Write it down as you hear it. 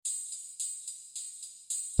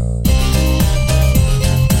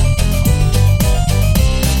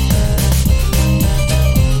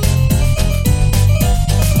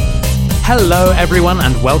Hello, everyone,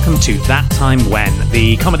 and welcome to That Time When,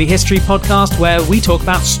 the comedy history podcast where we talk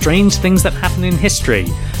about strange things that happen in history.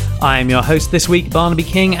 I am your host this week, Barnaby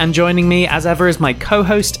King, and joining me, as ever, is my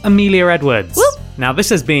co-host, Amelia Edwards. Whoop. Now, this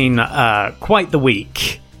has been quite the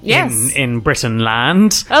week. Yes. In Britain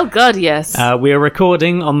land. Oh, God, yes. We are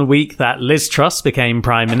recording on the week that Liz Truss became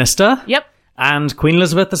Prime Minister. Yep. And Queen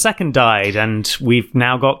Elizabeth II died, and we've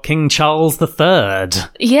now got King Charles III.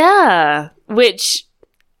 Yeah. Which,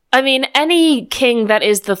 I mean, any king that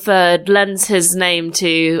is the third lends his name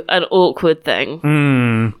to an awkward thing.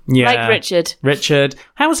 Yeah. Like Richard. Richard.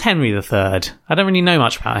 How was Henry III? I don't really know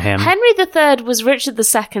much about him. Henry III was Richard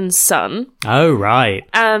II's son. Oh, right.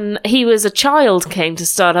 He was a child king to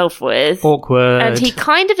start off with. Awkward. And he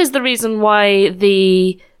kind of is the reason why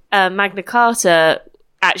the Magna Carta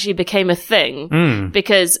actually became a thing,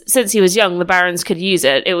 because since he was young, the barons could use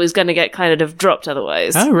it. It was going to get kind of dropped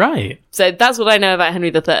otherwise. Oh, right. So that's what I know about Henry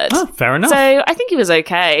III. Oh, fair enough. So I think he was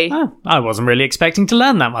okay. Oh, I wasn't really expecting to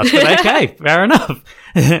learn that much, but okay, fair enough.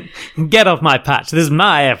 Get off my patch. This is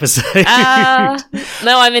my episode.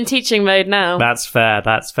 No, I'm in teaching mode now. That's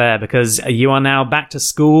fair, because you are now back to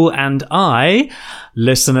school, and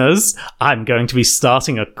listeners, I'm going to be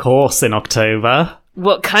starting a course in October.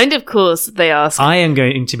 What kind of course, they ask? I am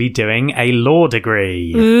going to be doing a law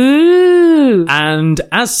degree. Ooh. And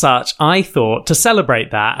as such, I thought to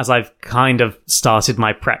celebrate that, as I've kind of started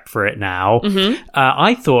my prep for it now,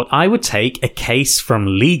 I thought I would take a case from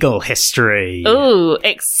legal history. Ooh,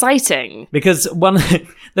 exciting. Because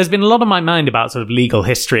there's been a lot on my mind about sort of legal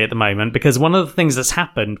history at the moment, because one of the things that's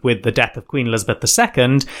happened with the death of Queen Elizabeth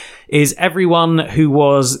II is everyone who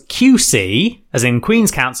was QC, as in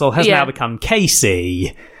Queen's Counsel, has now become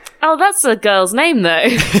KC. Oh, that's a girl's name, though.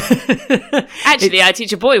 Actually, I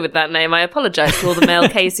teach a boy with that name. I apologise to all the male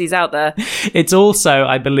Caseys out there. It's also,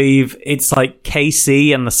 I believe, it's like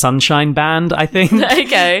KC and the Sunshine Band, I think.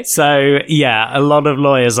 Okay. So, yeah, a lot of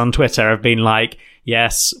lawyers on Twitter have been like,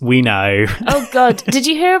 yes, we know. Oh, God. Did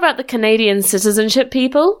you hear about the Canadian citizenship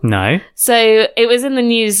people? No. So it was in the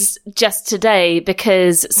news just today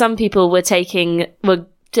because some people were taking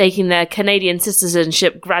their Canadian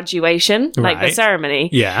citizenship graduation, like the ceremony.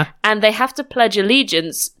 Yeah. And they have to pledge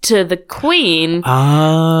allegiance to the Queen,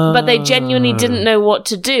 Oh. but they genuinely didn't know what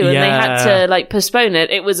to do, and they had to postpone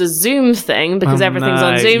it. It was a Zoom thing because everything's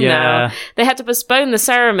on Zoom now. They had to postpone the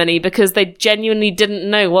ceremony because they genuinely didn't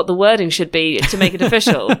know what the wording should be to make it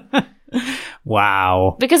official.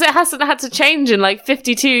 Wow. Because it hasn't had to change in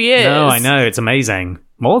 52 years. No, I know. It's amazing.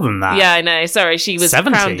 More than that. Yeah, I know. Sorry, she was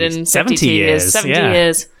 70, crowned in 70 years. 70 yeah.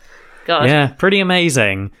 years. God. Yeah, pretty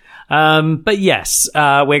amazing. But yes,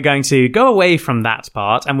 we're going to go away from that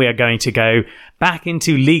part, and we are going to go back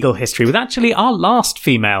into legal history with actually our last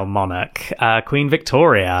female monarch, Queen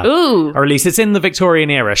Victoria. Ooh. Or at least it's in the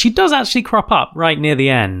Victorian era. She does actually crop up right near the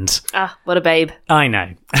end. Ah, what a babe. I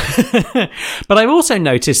know. But I've also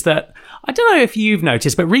noticed that, I don't know if you've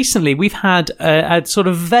noticed, but recently we've had a sort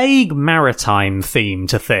of vague maritime theme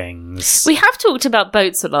to things. We have talked about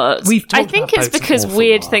boats a lot. I think it's because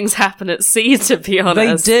weird things happen at sea, to be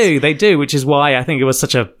honest. They do, which is why I think it was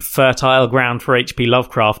such a fertile ground for H.P.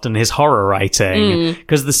 Lovecraft and his horror writing.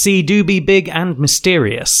 Because the sea do be big and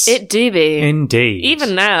mysterious. It do be. Indeed.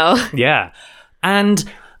 Even now. Yeah. And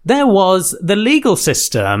the legal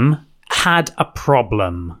system had a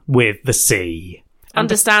problem with the sea.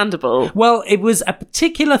 Understandable. Well, it was a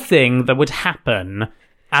particular thing that would happen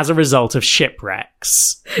as a result of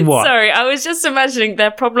shipwrecks. What? Sorry, I was just imagining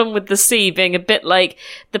their problem with the sea being a bit like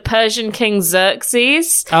the Persian king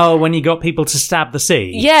Xerxes. Oh, when you got people to stab the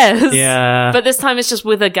sea? Yes. Yeah. But this time it's just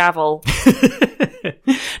with a gavel.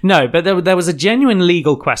 No, but there was a genuine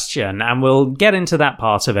legal question, and we'll get into that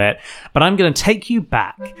part of it. But I'm going to take you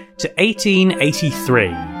back to 1883.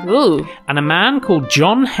 Ooh. And a man called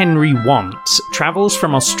John Henry Want travels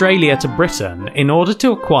from Australia to Britain in order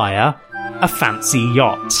to acquire a fancy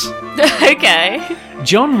yacht. Okay.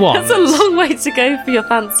 John Want... That's a long way to go for your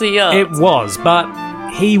fancy yacht. It was, but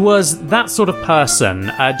he was that sort of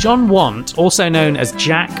person. John Want, also known as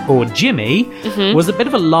Jack or Jimmy, was a bit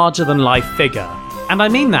of a larger-than-life figure. And I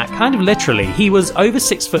mean that kind of literally. He was over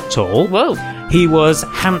 6 foot tall. Whoa. He was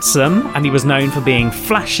handsome, and he was known for being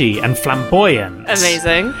flashy and flamboyant.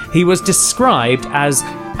 Amazing. He was described as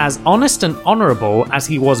honest and honourable as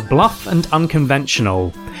he was bluff and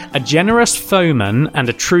unconventional, a generous foeman and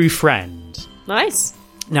a true friend. Nice.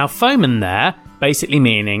 Now, foeman there, basically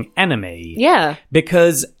meaning enemy. Yeah.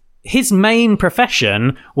 Because his main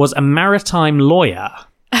profession was a maritime lawyer.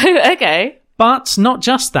 Okay. But not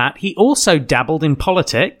just that, he also dabbled in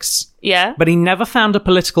politics. Yeah. But he never found a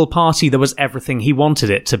political party that was everything he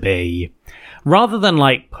wanted it to be. rather than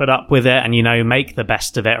like put up with it and, you know, make the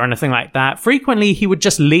best of it or anything like that, frequently he would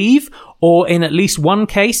just leave, or in at least one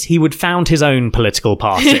case, he would found his own political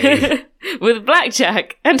party. With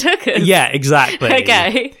blackjack and hookers. Yeah, exactly.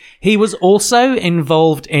 Okay. He was also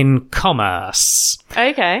involved in commerce.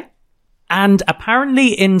 Okay. And apparently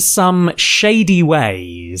in some shady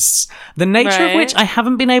ways. The nature of which I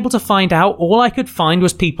haven't been able to find out. All I could find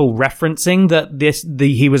was people referencing that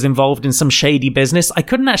he was involved in some shady business. I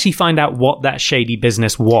couldn't actually find out what that shady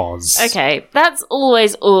business was. Okay, that's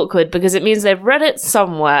always awkward because it means they've read it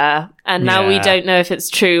somewhere and now we don't know if it's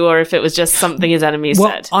true or if it was just something his enemy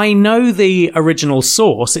said. I know the original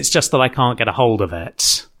source, it's just that I can't get a hold of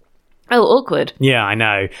it. Oh, awkward. Yeah, I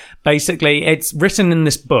know. Basically, it's written in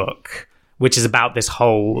this book, which is about this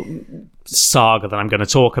whole saga that I'm going to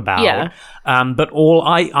talk about. Yeah. But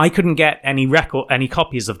I couldn't get any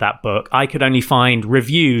copies of that book. I could only find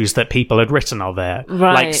reviews that people had written of it,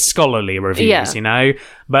 like scholarly reviews, you know.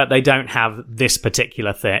 But they don't have this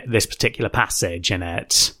particular passage in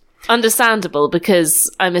it. Understandable, because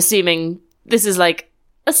I'm assuming this is like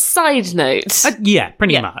a side note. Yeah,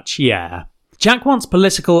 pretty much. Yeah. Jack Want's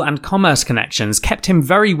political and commerce connections kept him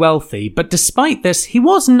very wealthy, but despite this, he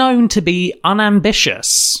was known to be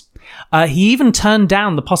unambitious. He even turned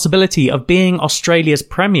down the possibility of being Australia's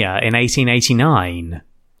premier in 1889.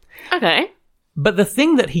 Okay. But the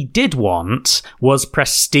thing that he did want was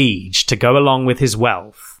prestige to go along with his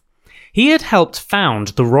wealth. He had helped found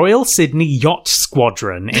the Royal Sydney Yacht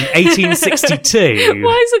Squadron in 1862.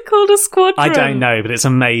 Why is it called a squadron? I don't know, but it's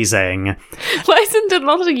amazing. Why isn't it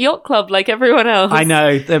not a yacht club like everyone else? I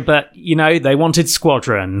know, but, you know, they wanted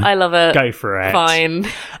squadron. I love it. Go for it. Fine.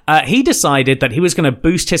 He decided that he was going to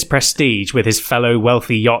boost his prestige with his fellow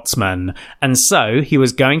wealthy yachtsmen, and so he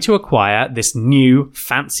was going to acquire this new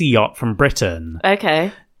fancy yacht from Britain.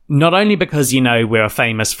 Okay. Not only because, you know, we're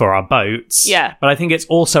famous for our boats, but I think it's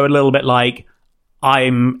also a little bit like,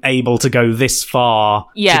 I'm able to go this far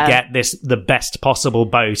to get the best possible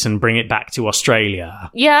boat and bring it back to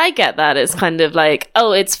Australia. Yeah, I get that. It's kind of like,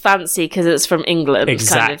 oh, it's fancy because it's from England.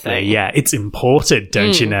 Exactly, kind of thing. Yeah. It's imported,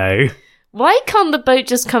 don't you know? Why can't the boat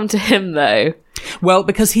just come to him, though? Well,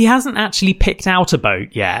 because he hasn't actually picked out a boat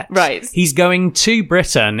yet. Right. He's going to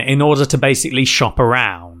Britain in order to basically shop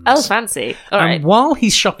around. Oh, fancy. All right. And while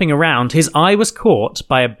he's shopping around, his eye was caught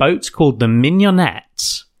by a boat called the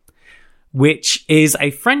Mignonette, which is a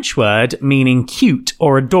French word meaning cute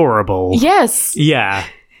or adorable. Yes. Yeah.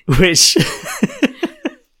 Which...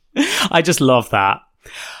 I just love that.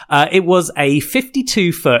 It was a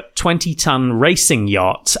 52-foot, 20-ton racing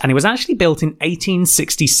yacht, and it was actually built in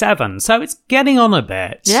 1867, so it's getting on a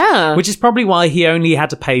bit. Yeah. Which is probably why he only had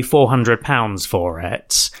to pay £400 for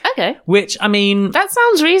it. Okay. Which, I mean... That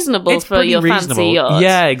sounds reasonable for your fancy yacht.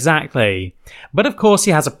 Yeah, exactly. But of course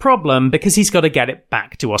he has a problem because he's got to get it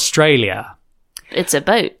back to Australia. It's a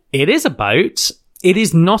boat. It is a boat. It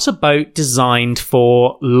is not a boat designed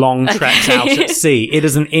for long treks out at sea. It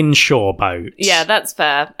is an inshore boat. Yeah, that's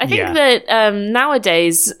fair. I think that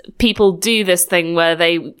nowadays people do this thing where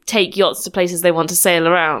they take yachts to places they want to sail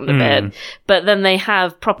around a bit, but then they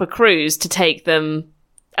have proper crews to take them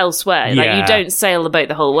elsewhere. Like, you don't sail the boat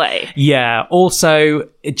the whole way. Yeah. Also,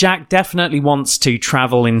 Jack definitely wants to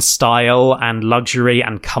travel in style and luxury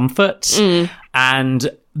and comfort. And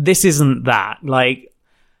this isn't that. Like,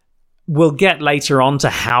 we'll get later on to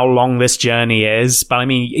how long this journey is, but I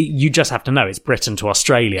mean, you just have to know it's Britain to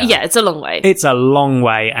Australia. Yeah, it's a long way. It's a long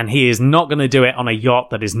way, and he is not going to do it on a yacht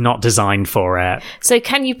that is not designed for it. So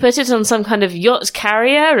can you put it on some kind of yacht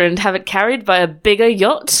carrier and have it carried by a bigger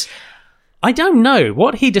yacht? I don't know.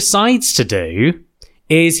 What he decides to do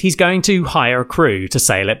is he's going to hire a crew to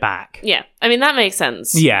sail it back. Yeah, I mean, that makes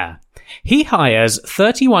sense. Yeah. He hires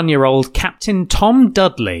 31-year-old Captain Tom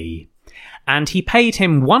Dudley, and he paid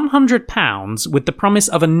him £100 with the promise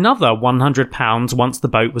of another £100 once the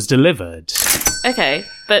boat was delivered. Okay,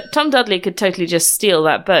 but Tom Dudley could totally just steal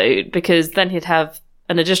that boat because then he'd have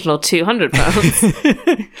an additional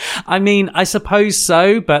 £200. I mean, I suppose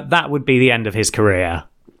so, but that would be the end of his career.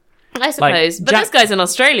 I suppose, but this guy's in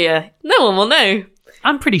Australia. No one will know.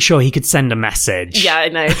 I'm pretty sure he could send a message. Yeah, I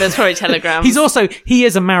know. There's probably telegrams. He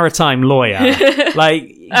is a maritime lawyer.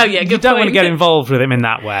 Like, oh, yeah, you don't want to get involved with him in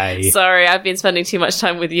that way. Sorry, I've been spending too much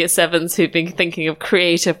time with year sevens who've been thinking of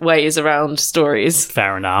creative ways around stories.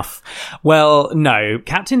 Fair enough. Well, no.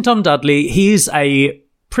 Captain Tom Dudley, he's a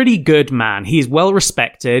pretty good man. He's well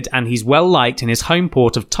respected and he's well liked in his home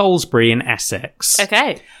port of Tollesbury in Essex.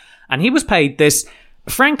 Okay. And he was paid this,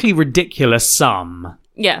 frankly, ridiculous sum.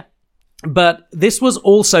 Yeah. But this was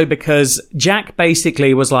also because Jack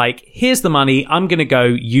basically was like, here's the money, I'm going to go,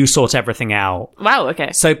 you sort everything out. Wow,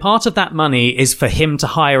 okay. So part of that money is for him to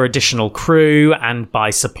hire additional crew and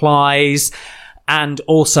buy supplies and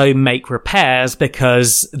also make repairs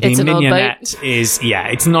because the Mignonette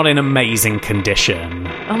it's not in amazing condition.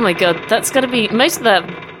 Oh my God, that's going to be... Most of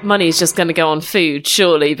that money is just going to go on food,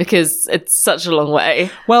 surely, because it's such a long way.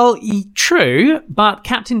 Well, true, but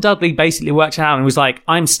Captain Dudley basically worked out and was like,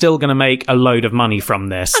 I'm still going to make a load of money from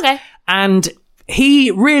this. Okay. And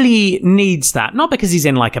he really needs that, not because he's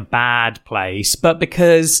in like a bad place, but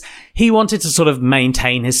because he wanted to sort of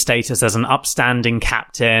maintain his status as an upstanding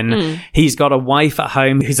captain. He's got a wife at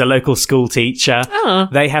home who's a local school teacher. Oh.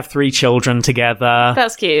 They have 3 children together.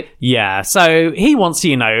 That's cute. Yeah, so he wants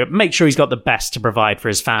to, make sure he's got the best to provide for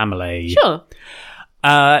his family. Sure.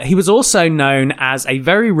 He was also known as a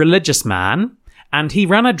very religious man, and he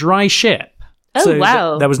ran a dry ship. Oh, so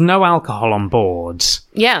wow. There was no alcohol on board.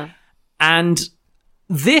 Yeah. And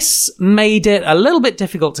this made it a little bit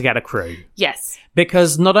difficult to get a crew. Yes.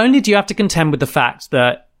 Because not only do you have to contend with the fact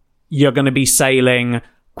that you're going to be sailing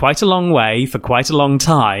quite a long way for quite a long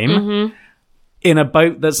time in a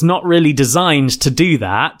boat that's not really designed to do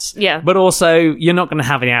that, but also you're not going to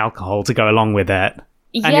have any alcohol to go along with it.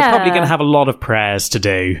 And you're probably going to have a lot of prayers to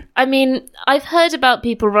do. I mean, I've heard about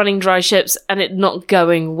people running dry ships and it not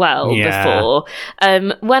going well before.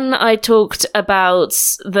 When I talked about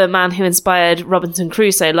the man who inspired Robinson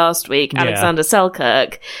Crusoe last week, Alexander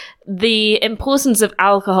Selkirk, the importance of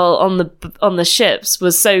alcohol on the ships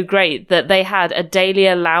was so great that they had a daily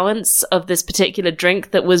allowance of this particular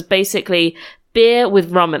drink that was basically beer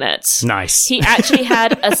with rum in it. Nice. He actually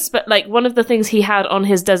had one of the things he had on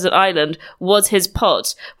his desert island was his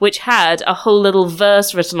pot, which had a whole little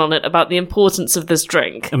verse written on it about the importance of this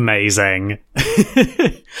drink. Amazing.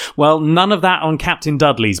 Well, none of that on Captain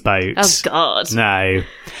Dudley's boat. Oh, God. No.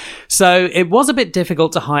 So it was a bit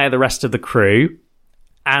difficult to hire the rest of the crew.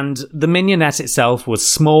 And the Mignonette itself was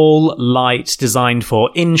small, light, designed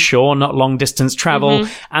for inshore, not long-distance travel.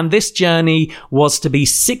 And this journey was to be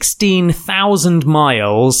 16,000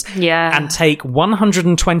 miles and take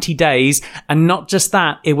 120 days. And not just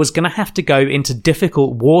that, it was going to have to go into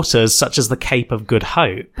difficult waters, such as the Cape of Good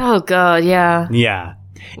Hope. Oh, God, yeah. Yeah.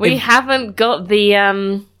 We haven't got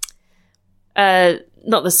the...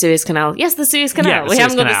 not the Suez Canal. Yes, the Suez Canal. Yeah, we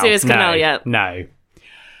haven't got the Suez Canal yet. No.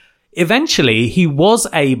 Eventually, he was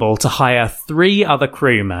able to hire 3 other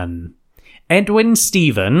crewmen. Edwin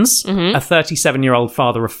Stevens, a 37-year-old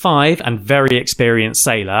father of 5 and very experienced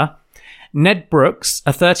sailor. Ned Brooks,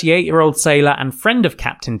 a 38-year-old sailor and friend of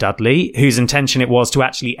Captain Dudley, whose intention it was to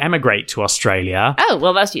actually emigrate to Australia. Oh,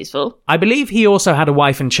 well, that's useful. I believe he also had a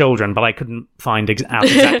wife and children, but I couldn't find out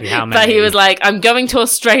exactly how many. But he was like, I'm going to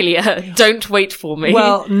Australia. Don't wait for me.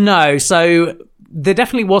 Well, no. So there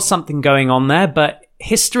definitely was something going on there, but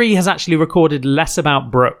history has actually recorded less about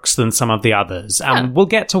Brooks than some of the others, and we'll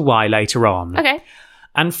get to why later on. Okay.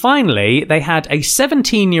 And finally, they had a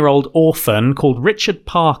 17-year-old orphan called Richard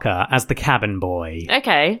Parker as the cabin boy.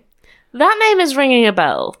 Okay. That name is ringing a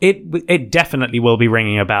bell. It definitely will be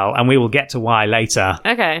ringing a bell, and we will get to why later.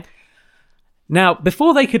 Okay. Now,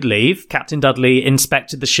 before they could leave, Captain Dudley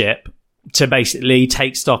inspected the ship to basically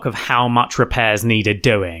take stock of how much repairs needed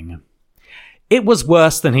doing. It was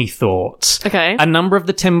worse than he thought. Okay. A number of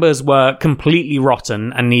the timbers were completely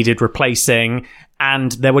rotten and needed replacing,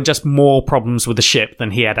 and there were just more problems with the ship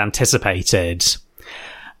than he had anticipated.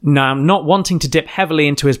 Now, not wanting to dip heavily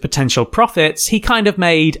into his potential profits, he kind of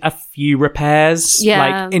made a few repairs,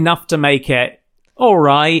 like enough to make it all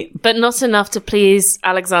right. But not enough to please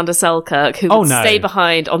Alexander Selkirk, who would stay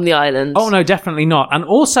behind on the island. Oh, no, definitely not. And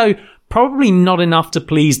also, probably not enough to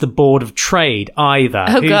please the Board of Trade either,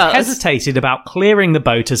 who hesitated about clearing the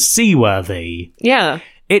boat as seaworthy. Yeah.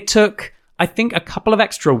 It took, I think, a couple of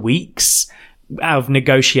extra weeks of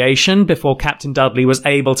negotiation before Captain Dudley was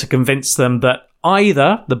able to convince them that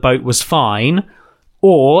either the boat was fine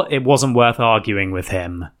or it wasn't worth arguing with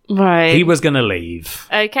him. Right. He was going to leave.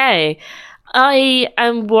 Okay. I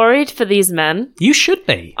am worried for these men. You should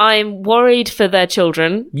be. I'm worried for their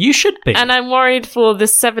children. You should be. And I'm worried for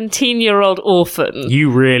this 17-year-old orphan.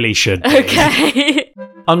 You really should be. Okay.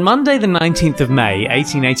 On Monday the 19th of May,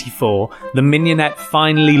 1884, the Mignonette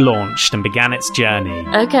finally launched and began its journey.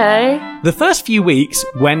 Okay. The first few weeks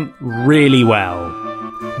went really well.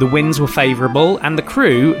 The winds were favourable and the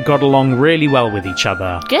crew got along really well with each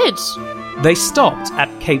other. Good. They stopped at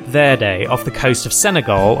Cape Verde off the coast of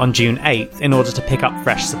Senegal on June 8th in order to pick up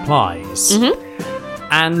fresh supplies.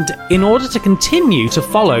 And in order to continue to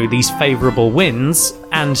follow these favourable winds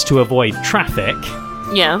and to avoid traffic,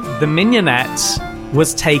 the Mignonette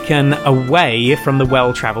was taken away from the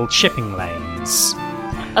well-travelled shipping lanes.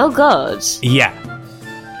 Oh, God. Yeah.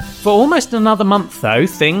 For almost another month, though,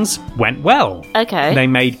 things went well. Okay. They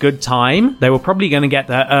made good time. They were probably going to get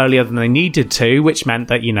there earlier than they needed to, which meant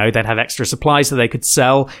that, they'd have extra supplies that they could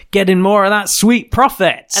sell, get in more of that sweet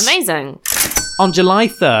profit. Amazing. On July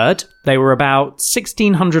 3rd, they were about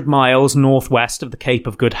 1,600 miles northwest of the Cape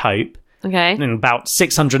of Good Hope. Okay. And about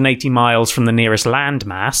 680 miles from the nearest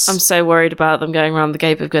landmass. I'm so worried about them going around the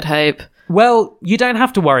Cape of Good Hope. Well, you don't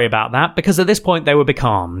have to worry about that, because at this point they were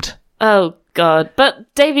becalmed. Oh, God.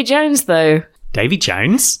 But Davy Jones, though. Davy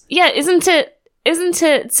Jones? Yeah, isn't it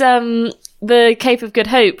the Cape of Good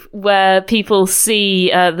Hope where people see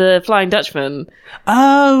the Flying Dutchman?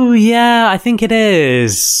 Oh, yeah, I think it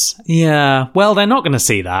is. Yeah. Well, they're not going to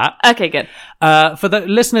see that. Okay, good. For the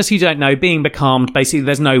listeners who don't know, being becalmed, basically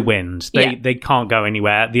there's no wind. They can't go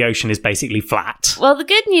anywhere. The ocean is basically flat. Well, the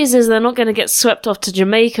good news is they're not going to get swept off to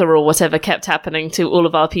Jamaica or whatever kept happening to all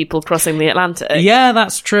of our people crossing the Atlantic. Yeah,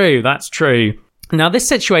 that's true. That's true. Now, this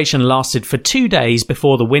situation lasted for 2 days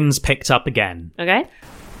before the winds picked up again. Okay.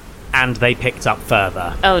 And they picked up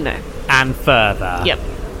further. Oh, no. And further. Yep.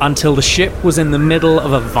 Until the ship was in the middle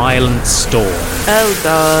of a violent storm. Oh,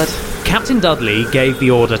 God. Captain Dudley gave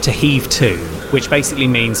the order to heave to, which basically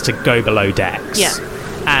means to go below decks. Yeah.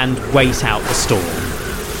 And wait out the storm.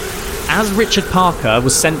 As Richard Parker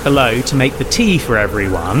was sent below to make the tea for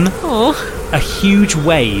everyone, a huge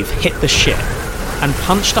wave hit the ship and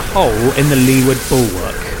punched a hole in the leeward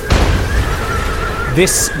bulwark.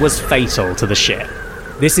 This was fatal to the ship.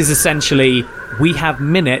 This is essentially, we have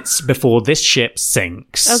minutes before this ship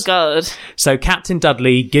sinks. Oh, God. So Captain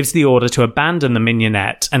Dudley gives the order to abandon the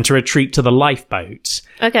Mignonette and to retreat to the lifeboat.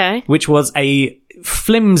 Okay. Which was a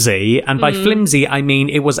flimsy, and by flimsy I mean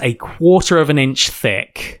it was a 1/4 of an inch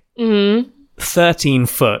thick,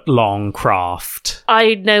 13-foot long craft.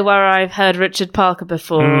 I know where I've heard Richard Parker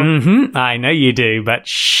before. I know you do, but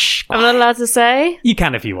shh. I'm not allowed to say? You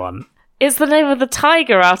can if you want. It's the name of the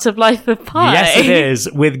tiger out of Life of Pi. Yes, it is,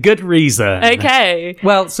 with good reason. Okay.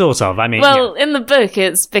 Well, sort of, I mean... Well, in the book,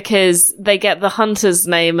 it's because they get the hunter's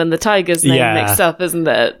name and the tiger's name mixed up, isn't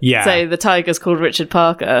it? Yeah. So the tiger's called Richard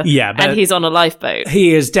Parker. Yeah, but... And he's on a lifeboat.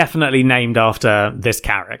 He is definitely named after this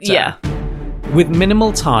character. Yeah. With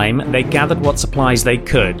minimal time, they gathered what supplies they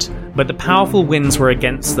could, but the powerful winds were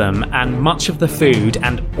against them, and much of the food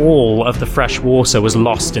and all of the fresh water was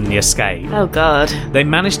lost in the escape. Oh, God. They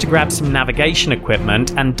managed to grab some navigation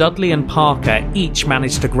equipment, and Dudley and Parker each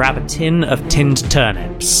managed to grab a tin of tinned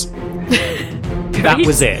turnips. That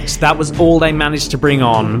was it. That was all they managed to bring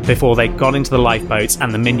on before they got into the lifeboats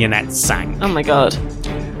and the Mignonette sank. Oh, my God.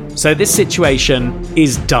 So this situation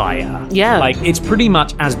is dire. Yeah. Like, it's pretty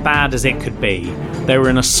much as bad as it could be. They were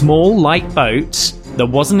in a small, light boat that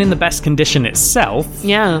wasn't in the best condition itself.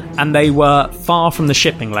 Yeah. And they were far from the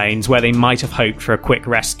shipping lanes where they might have hoped for a quick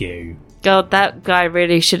rescue. God, that guy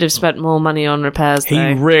really should have spent more money on repairs, though.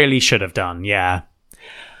 He really should have done, yeah.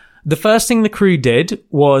 The first thing the crew did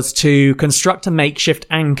was to construct a makeshift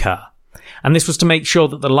anchor. And this was to make sure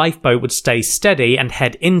that the lifeboat would stay steady and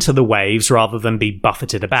head into the waves rather than be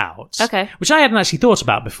buffeted about. Okay. Which I hadn't actually thought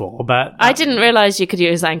about before, but... I didn't realise you could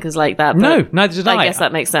use anchors like that. But no, neither did I. I guess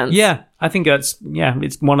that makes sense. Yeah, I think it's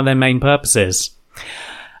one of their main purposes.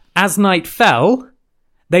 As night fell,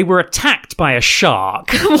 they were attacked by a shark.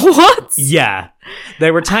 What? Yeah. They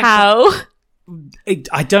were attacked... How?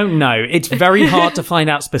 I don't know. It's very hard to find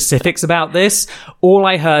out specifics about this. All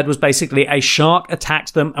I heard was basically a shark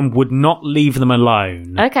attacked them and would not leave them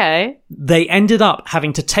alone. Okay. They ended up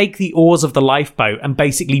having to take the oars of the lifeboat and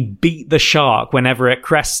basically beat the shark whenever it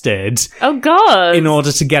crested. Oh, God. In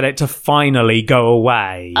order to get it to finally go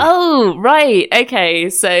away. Oh, right. Okay.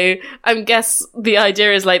 So I guess the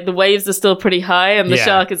idea is like the waves are still pretty high and the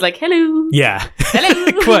shark is like, hello. Yeah.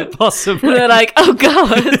 Hello. Quite possibly. And they're like, oh,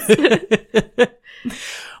 God.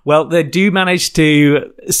 Well, they do manage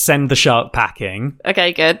to send the shark packing.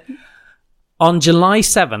 Okay, good. On July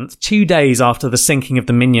 7th, 2 days after the sinking of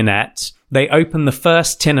the Mignonette, they opened the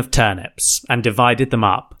first tin of turnips and divided them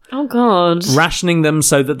up. Oh, God. Rationing them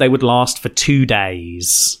so that they would last for 2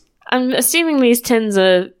 days. I'm assuming these tins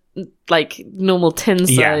are like normal tin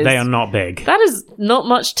size. Yeah, they are not big. That is not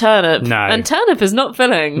much turnip. No. And turnip is not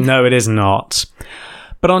filling. No, it is not.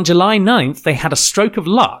 But on July 9th, they had a stroke of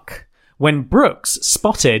luck when Brooks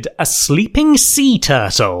spotted a sleeping sea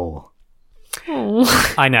turtle.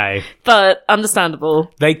 Oh. I know. But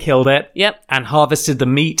understandable. They killed it. Yep. And harvested the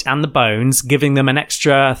meat and the bones, giving them an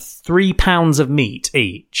extra 3 pounds of meat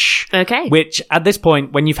each. Okay. Which, at this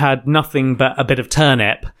point, when you've had nothing but a bit of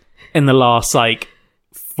turnip in the last,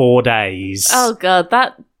 4 days... Oh, God,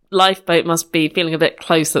 that lifeboat must be feeling a bit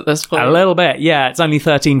close at this point. A little bit, yeah. It's only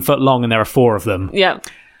 13 foot long and there are 4 of them. Yeah.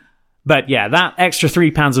 But yeah, that extra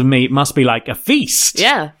 3 pounds of meat must be like a feast.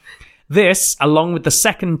 Yeah. This, along with the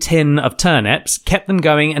second tin of turnips, kept them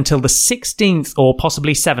going until the 16th or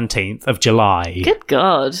possibly 17th of July. Good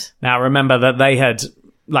God. Now, remember that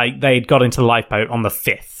they'd got into the lifeboat on the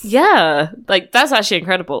 5th. Yeah. Like, that's actually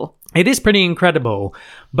incredible. It is pretty incredible.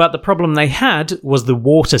 But the problem they had was the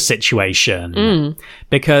water situation.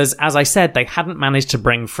 Because, as I said, they hadn't managed to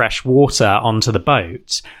bring fresh water onto the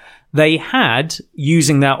boat. They had,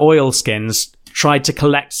 using their oilskins, tried to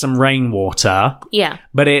collect some rainwater. Yeah.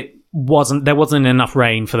 But there wasn't enough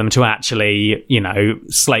rain for them to actually,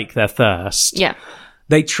 slake their thirst. Yeah.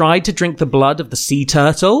 They tried to drink the blood of the sea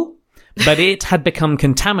turtle, but it had become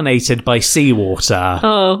contaminated by seawater.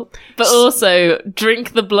 Oh, but also,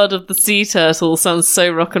 drink the blood of the sea turtle sounds so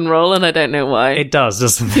rock and roll, and I don't know why. It does,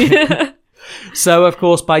 doesn't it? So, of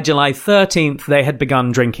course, by July 13th, they had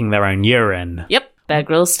begun drinking their own urine. Yep, Bear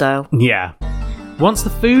Grylls style. Yeah. Once the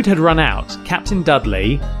food had run out, Captain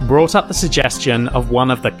Dudley brought up the suggestion of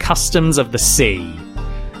one of the customs of the sea.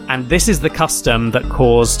 And this is the custom that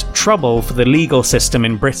caused trouble for the legal system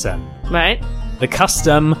in Britain. Right. The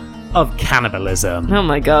custom of cannibalism. Oh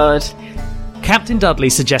my God. Captain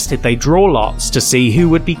Dudley suggested they draw lots to see who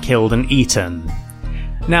would be killed and eaten.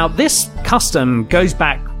 Now, this custom goes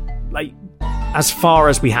back, as far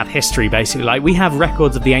as we have history, basically. We have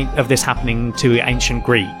records of this happening to ancient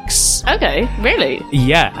Greeks. Okay, really?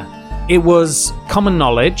 Yeah. It was common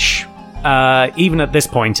knowledge, even at this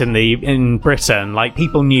point in Britain,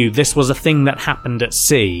 people knew this was a thing that happened at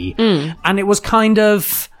sea. And it was kind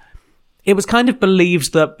of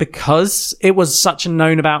believed that because it was such a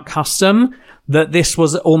known about custom, that this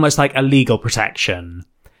was almost like a legal protection.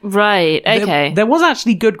 Right, okay. There was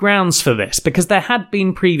actually good grounds for this, because there had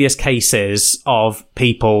been previous cases of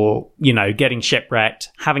people, getting shipwrecked,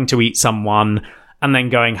 having to eat someone, and then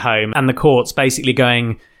going home, and the courts basically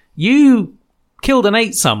going, you killed and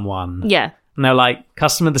ate someone. Yeah. And they're like,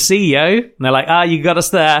 custom of the sea, yo. And they're like, you got us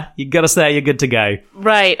there, you're good to go.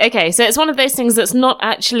 Right, okay. So it's one of those things that's not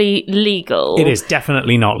actually legal. It is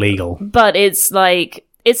definitely not legal. But it's like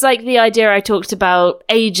the idea I talked about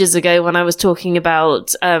ages ago when I was talking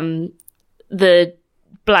about the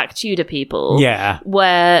Black Tudor people. Yeah.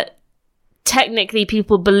 Where technically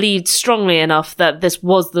people believed strongly enough that this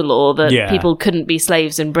was the law, that people couldn't be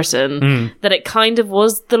slaves in Britain, that it kind of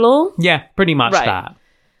was the law. Yeah, pretty much that.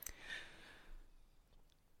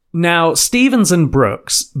 Now, Stevens and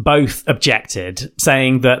Brooks both objected,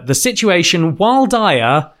 saying that the situation, while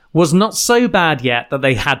dire, was not so bad yet that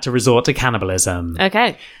they had to resort to cannibalism.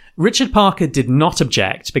 Okay. Richard Parker did not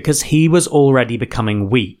object because he was already becoming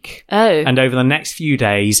weak. Oh. And over the next few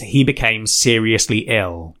days, he became seriously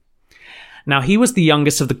ill. Now, he was the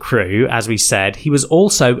youngest of the crew, as we said. He was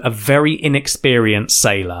also a very inexperienced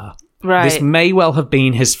sailor. Right. This may well have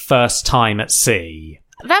been his first time at sea.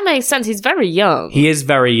 That makes sense. He's very young. He is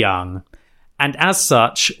very young. And as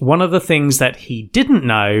such, one of the things that he didn't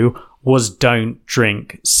know was don't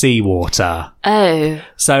drink seawater. Oh.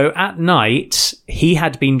 So at night, he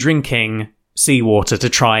had been drinking seawater to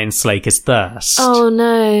try and slake his thirst. Oh,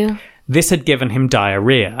 no. This had given him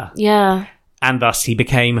diarrhea. Yeah. And thus he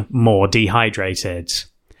became more dehydrated.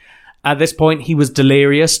 At this point, he was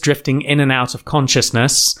delirious, drifting in and out of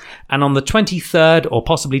consciousness, and on the 23rd or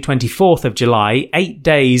possibly 24th of July, 8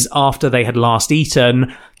 days after they had last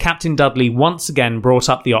eaten, Captain Dudley once again brought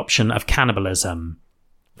up the option of cannibalism.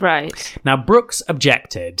 Right. Now, Brooks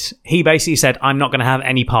objected. He basically said, I'm not going to have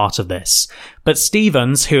any part of this. But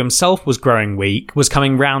Stevens, who himself was growing weak, was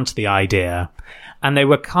coming round to the idea. And they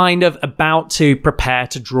were kind of about to prepare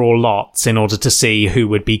to draw lots in order to see who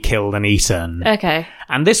would be killed and eaten. Okay.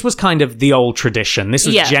 And this was kind of the old tradition. This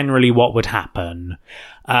was generally what would happen.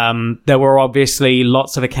 There were obviously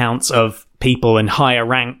lots of accounts of people in higher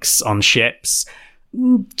ranks on ships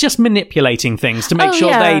just manipulating things to make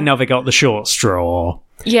sure they never got the short straw.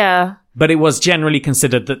 Yeah. But it was generally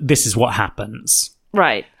considered that this is what happens.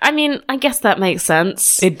 Right. I mean, I guess that makes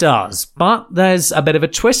sense. It does. But there's a bit of a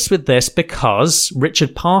twist with this because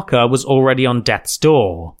Richard Parker was already on death's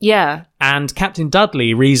door. Yeah. And Captain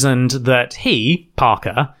Dudley reasoned that he,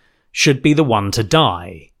 Parker, should be the one to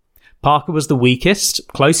die. Parker was the weakest,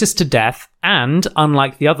 closest to death, and,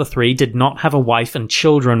 unlike the other three, did not have a wife and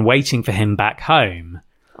children waiting for him back home.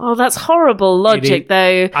 Oh, that's horrible logic,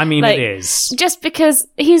 though. I mean, it is. Just because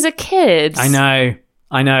he's a kid. I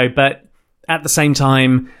know, but at the same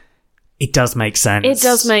time, it does make sense. It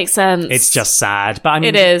does make sense. It's just sad. But I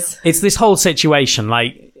mean, it is. It's this whole situation.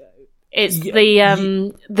 Like, It's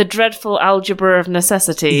the dreadful algebra of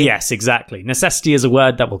necessity. Yes, exactly. Necessity is a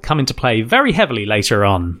word that will come into play very heavily later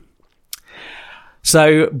on.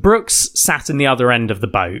 So Brooks sat in the other end of the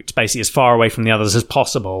boat, basically as far away from the others as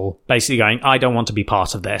possible, basically going, I don't want to be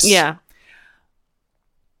part of this. Yeah.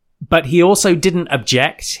 But he also didn't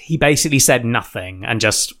object. He basically said nothing and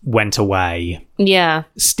just went away. Yeah.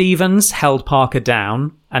 Stevens held Parker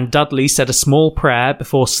down, and Dudley said a small prayer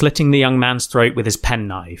before slitting the young man's throat with his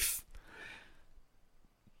penknife.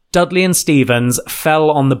 Dudley and Stevens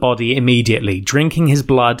fell on the body immediately, drinking his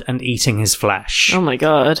blood and eating his flesh. Oh my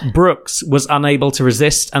God. Brooks was unable to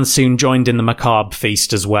resist and soon joined in the macabre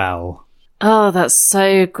feast as well. Oh, that's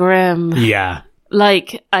so grim. Yeah.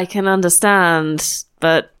 Like, I can understand,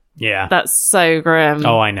 but... Yeah. That's so grim.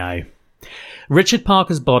 Oh, I know. Richard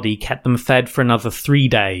Parker's body kept them fed for another 3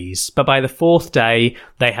 days, but by the 4th day,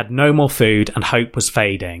 they had no more food and hope was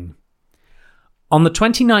fading. On the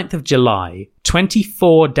 29th of July,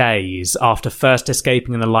 24 days after first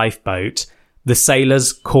escaping in the lifeboat, the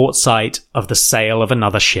sailors caught sight of the sail of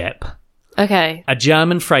another ship. Okay. A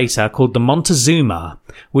German freighter called the Montezuma,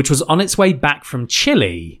 which was on its way back from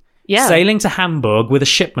Chile, sailing to Hamburg with a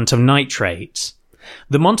shipment of nitrate.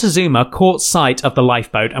 The Montezuma caught sight of the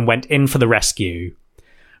lifeboat and went in for the rescue.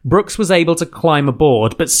 Brooks was able to climb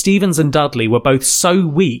aboard, but Stevens and Dudley were both so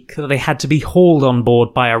weak that they had to be hauled on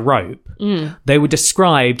board by a rope. They were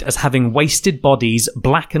described as having wasted bodies,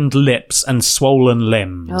 blackened lips, and swollen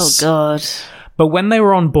limbs. Oh, God. But when they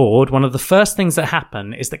were on board, one of the first things that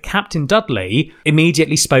happened is that Captain Dudley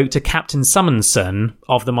immediately spoke to Captain Summonson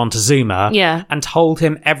of the Montezuma and told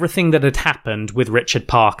him everything that had happened with Richard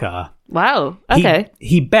Parker. Wow, okay.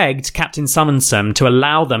 He begged Captain Summonson to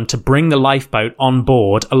allow them to bring the lifeboat on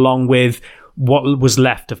board along with what was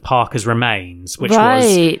left of Parker's remains, which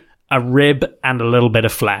was a rib and a little bit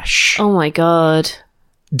of flesh. Oh my God.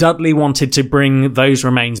 Dudley wanted to bring those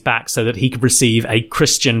remains back so that he could receive a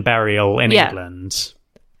Christian burial in England.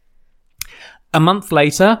 A month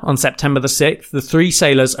later, on September the 6th, the 3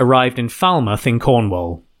 sailors arrived in Falmouth in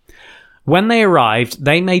Cornwall. When they arrived,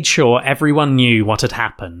 they made sure everyone knew what had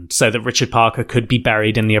happened so that Richard Parker could be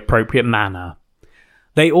buried in the appropriate manner.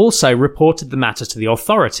 They also reported the matter to the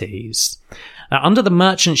authorities. Now, under the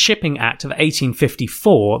Merchant Shipping Act of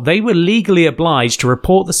 1854, they were legally obliged to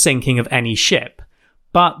report the sinking of any ship.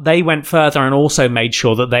 But they went further and also made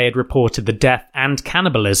sure that they had reported the death and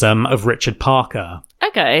cannibalism of Richard Parker.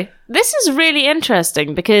 Okay. This is really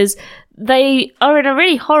interesting because they are in a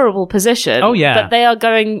really horrible position. Oh, yeah. But they are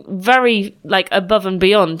going very, above and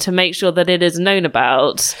beyond to make sure that it is known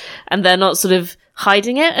about. And they're not sort of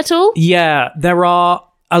hiding it at all? Yeah, there are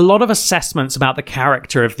a lot of assessments about the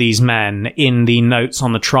character of these men in the notes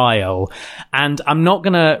on the trial. And I'm not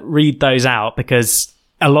going to read those out because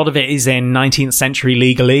a lot of it is in 19th century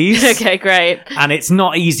legalese. Okay, great. And it's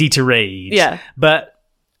not easy to read. Yeah. But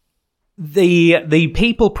the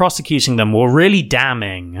people prosecuting them were really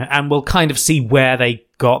damning, and we'll kind of see where they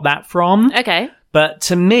got that from. Okay. But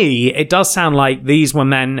to me, it does sound like these were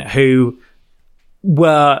men who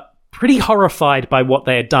were pretty horrified by what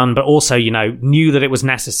they had done, but also, knew that it was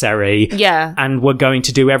necessary. Yeah. And were going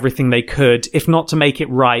to do everything they could, if not to make it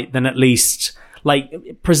right, then at least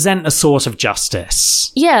present a sort of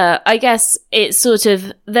justice. Yeah, I guess it's sort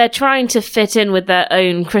of, they're trying to fit in with their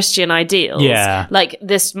own Christian ideals. Yeah. Like,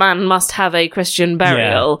 this man must have a Christian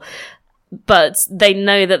burial, but they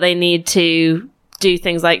know that they need to do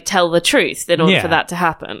things like tell the truth in order for that to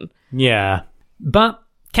happen. Yeah. But,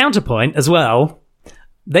 counterpoint as well,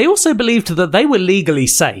 they also believed that they were legally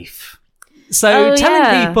safe. So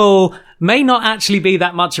telling people may not actually be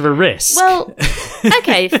that much of a risk. Well,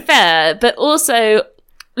 okay, fair, but also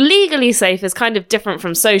legally safe is kind of different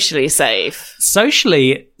from socially safe.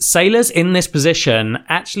 Socially, sailors in this position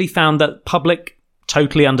actually found that public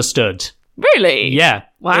totally understood. Really? Yeah.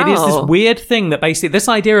 Wow. It is this weird thing that basically, this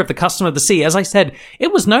idea of the custom of the sea, as I said,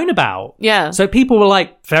 it was known about. Yeah. So people were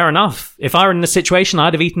like, fair enough. If I were in this situation,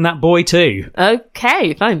 I'd have eaten that boy too.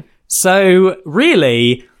 Okay, fine. So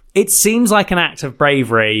really, it seems like an act of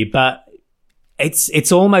bravery, but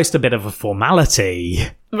it's almost a bit of a formality.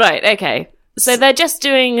 Right, okay. So they're just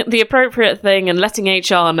doing the appropriate thing and letting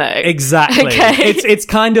HR know. Exactly. Okay. It's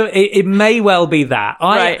kind of, it may well be that.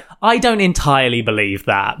 Right. I don't entirely believe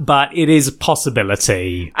that, but it is a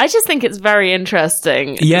possibility. I just think it's very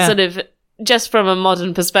interesting. Yeah. Sort of just from a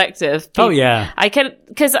modern perspective.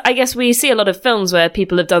 Because I guess we see a lot of films where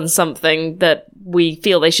people have done something that we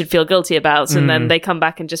feel they should feel guilty about, and then they come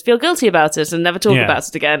back and just feel guilty about it and never talk about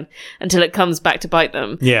it again until it comes back to bite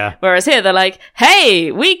them. Yeah. Whereas here they're like,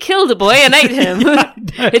 hey, we killed a boy and ate him.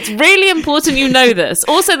 It's really important you know this.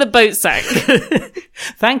 Also, the boat sank.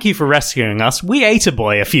 Thank you for rescuing us. We ate a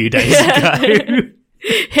boy a few days ago.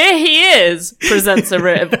 Here he is, presents a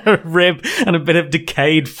rib. A rib and a bit of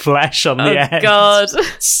decayed flesh on the end. Oh, God.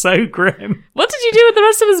 So grim. What did you do with the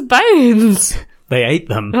rest of his bones? They ate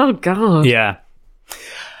them. Oh, God. Yeah.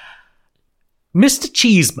 Mr.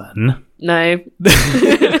 Cheeseman. No.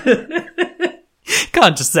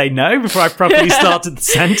 Can't just say no before I properly started the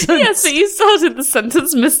sentence. Yes, but you started the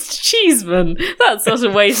sentence, Mr. Cheeseman. That's not a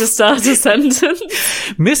way to start a sentence.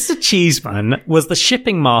 Mr. Cheeseman was the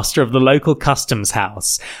shipping master of the local customs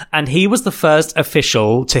house, and he was the first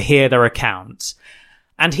official to hear their account.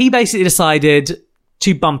 And he basically decided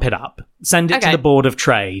to bump it up, send it to the Board of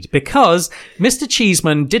Trade, because Mr.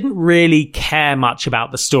 Cheeseman didn't really care much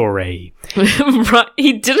about the story. Right,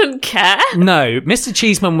 he didn't care? No, Mr.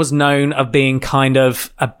 Cheeseman was known of being kind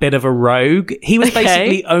of a bit of a rogue. He was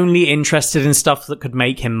basically only interested in stuff that could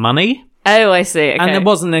make him money. Oh, I see. Okay. And there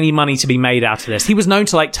wasn't any money to be made out of this. He was known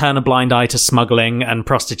to turn a blind eye to smuggling and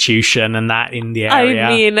prostitution and that in the area. I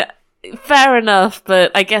mean, fair enough,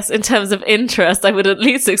 but I guess in terms of interest, I would at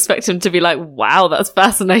least expect him to be like, wow, that's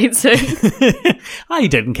fascinating. He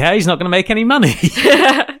didn't care. He's not going to make any money.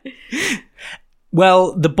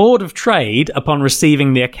 Well, the Board of Trade, upon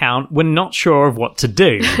receiving the account, were not sure of what to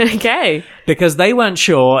do. Okay. Because they weren't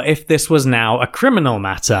sure if this was now a criminal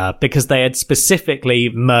matter, because they had specifically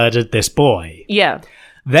murdered this boy. Yeah.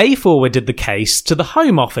 They forwarded the case to the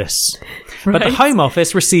Home Office. Right. But the Home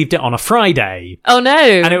Office received it on a Friday. Oh, no.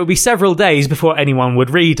 And it would be several days before anyone would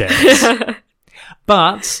read it.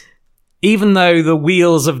 But even though the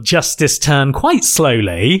wheels of justice turn quite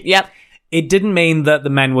slowly, it didn't mean that the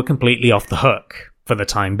men were completely off the hook for the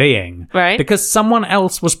time being. Right. Because someone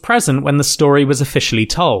else was present when the story was officially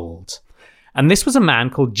told. And this was a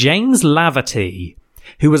man called James Laverty,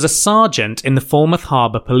 who was a sergeant in the Falmouth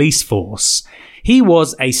Harbour Police Force. He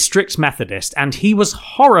was a strict Methodist, and he was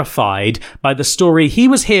horrified by the story he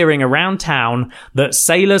was hearing around town that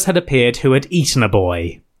sailors had appeared who had eaten a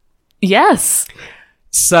boy. Yes.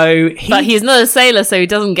 But he's not a sailor, so he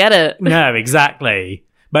doesn't get it. No, exactly.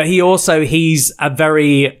 But he's a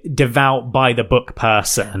very devout by-the-book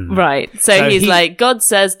person. Right. So he's like, God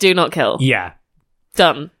says, do not kill. Yeah.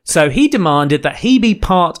 Done. So he demanded that he be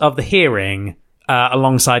part of the hearing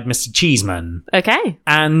alongside Mr. Cheeseman. Okay.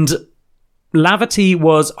 And Laverty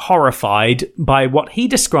was horrified by what he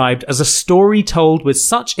described as a story told with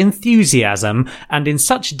such enthusiasm and in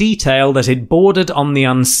such detail that it bordered on the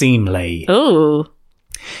unseemly. Ooh.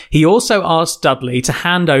 He also asked Dudley to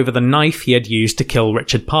hand over the knife he had used to kill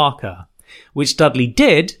Richard Parker, which Dudley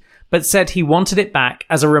did, but said he wanted it back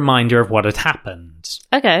as a reminder of what had happened.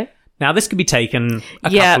 Okay. Now, this could be taken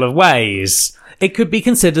a couple of ways. It could be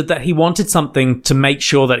considered that he wanted something to make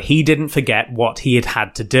sure that he didn't forget what he had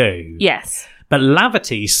had to do. Yes. But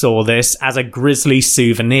Laverty saw this as a grisly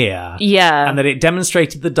souvenir. Yeah. And that it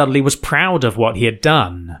demonstrated that Dudley was proud of what he had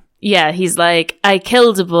done. Yeah, he's like, I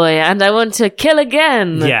killed a boy and I want to kill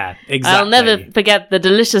again. Yeah, exactly. I'll never forget the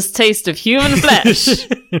delicious taste of human flesh.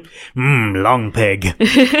 Long pig.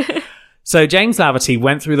 So James Laverty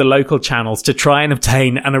went through the local channels to try and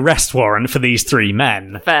obtain an arrest warrant for these three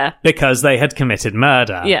men. Fair. Because they had committed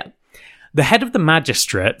murder. Yeah. The head of the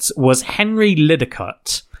magistrates was Henry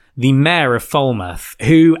Liddicote, the mayor of Falmouth,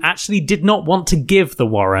 who actually did not want to give the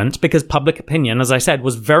warrant because public opinion, as I said,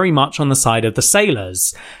 was very much on the side of the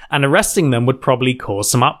sailors, and arresting them would probably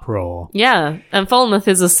cause some uproar. Yeah, and Falmouth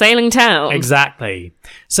is a sailing town. Exactly.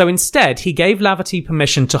 So instead, he gave Laverty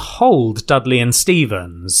permission to hold Dudley and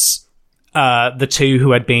Stevens, the two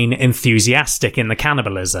who had been enthusiastic in the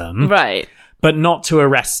cannibalism. Right. But not to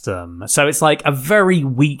arrest them. So it's like a very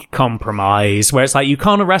weak compromise where it's like you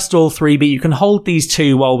can't arrest all three, but you can hold these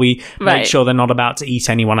two while we make sure they're not about to eat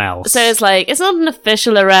anyone else. So it's like, it's not an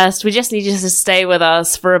official arrest. We just need you to stay with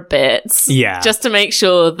us for a bit. Yeah. Just to make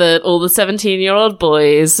sure that all the 17-year-old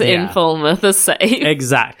boys in Falmouth are safe.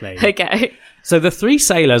 Exactly. Okay. So the three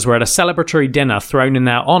sailors were at a celebratory dinner thrown in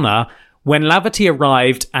their honour when Laverty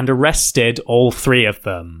arrived and arrested all three of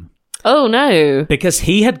them. Oh, no. Because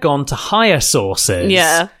he had gone to higher sources.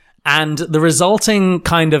 Yeah. And the resulting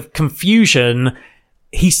kind of confusion,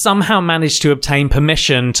 he somehow managed to obtain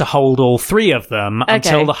permission to hold all three of them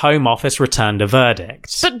until the Home Office returned a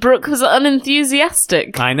verdict. But Brooke was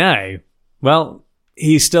unenthusiastic. I know. Well,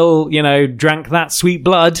 he still, drank that sweet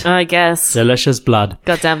blood. I guess. Delicious blood.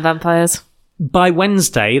 Goddamn vampires. by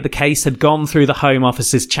Wednesday, the case had gone through the Home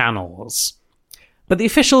Office's channels. But the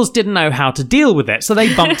officials didn't know how to deal with it, so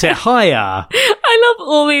they bumped it higher. I love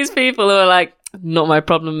all these people who are like, not my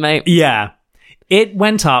problem, mate. Yeah. It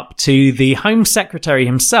went up to the Home Secretary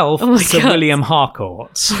himself, Sir William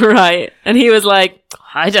Harcourt. Right. And he was like,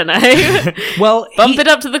 I don't know. Well, bump it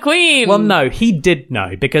up to the Queen. Well, no, he did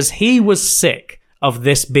know, because he was sick of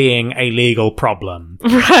this being a legal problem.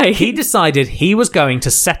 Right. He decided he was going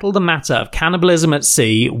to settle the matter of cannibalism at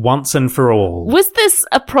sea once and for all. Was this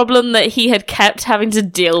a problem that he had kept having to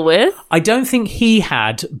deal with? I don't think he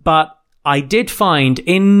had, but I did find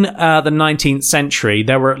in the 19th century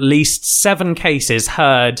there were at least 7 cases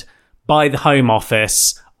heard by the Home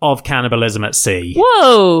Office of cannibalism at sea.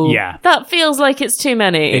 Whoa! Yeah. That feels like it's too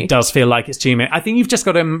many. It does feel like it's too many. I think you've just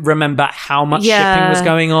got to remember how much shipping was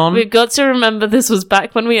going on. We've got to remember this was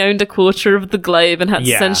back when we owned a quarter of the globe and had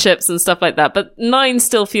to send ships and stuff like that. But 9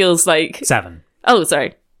 still feels like... 7. Oh,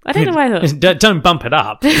 sorry. I don't know why I thought. Don't bump it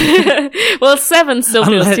up. Well, 7 still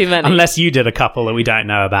feels too many. Unless you did a couple that we don't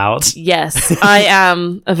know about. Yes, I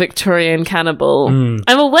am a Victorian cannibal.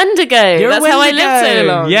 I'm a Wendigo. That's how I lived so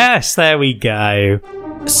long. Yes, there we go.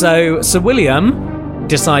 So Sir William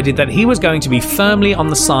decided that he was going to be firmly on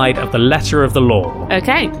the side of the letter of the law.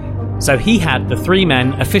 Okay. So he had the 3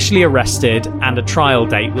 men officially arrested and a trial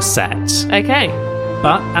date was set. Okay.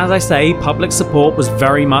 But, as I say, public support was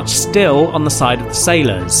very much still on the side of the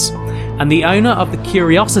sailors. And the owner of the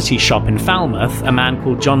Curiosity Shop in Falmouth, a man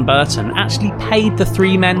called John Burton, actually paid the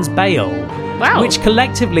 3 men's bail. Wow. Which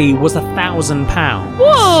collectively was £1,000.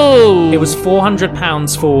 Whoa! It was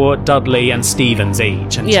 £400 for Dudley and Stevens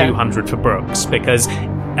each, and £200 for Brooks, because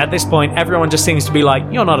at this point, everyone just seems to be like,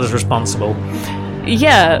 you're not as responsible.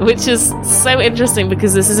 Yeah, which is so interesting,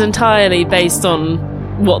 because this is entirely based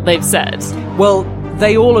on what they've said. Well,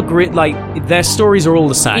 they all agree, like, their stories are all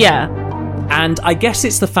the same. Yeah. And I guess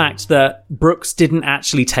it's the fact that Brooks didn't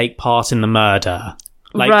actually take part in the murder.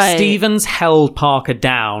 Like, Stevens held Parker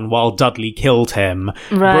down while Dudley killed him.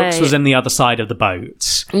 Right. Brooks was in the other side of the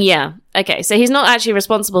boat. Yeah. Okay, so he's not actually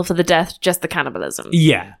responsible for the death, just the cannibalism.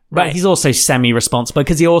 Yeah. But he's also semi-responsible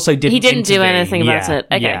because he also didn't intervene. Do anything about it.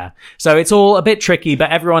 Okay. Yeah. So it's all a bit tricky,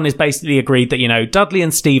 but everyone is basically agreed that, you know, Dudley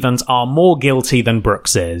and Stevens are more guilty than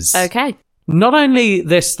Brooks is. Okay. Not only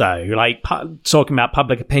this, though, like talking about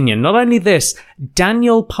public opinion, not only this,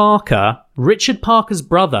 Daniel Parker, Richard Parker's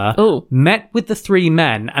brother, met with the 3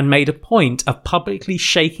 men and made a point of publicly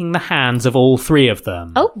shaking the hands of all 3 of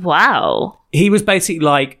them. Oh, wow. He was basically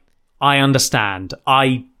like, I understand.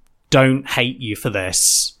 I don't hate you for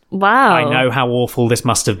this. Wow. I know how awful this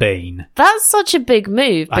must have been. That's such a big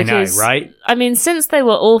move. Because, I know, right? I mean, since they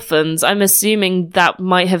were orphans, I'm assuming that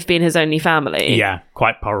might have been his only family. Yeah,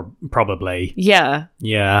 quite probably. Yeah.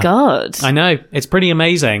 Yeah. God. I know. It's pretty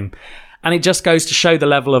amazing. And it just goes to show the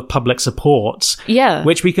level of public support. Yeah.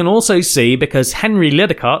 Which we can also see because Henry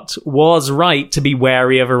Lidicott was right to be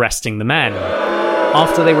wary of arresting the men.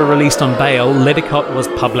 After they were released on bail, Lidicott was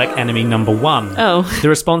public enemy number 1. Oh. The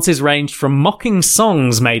responses ranged from mocking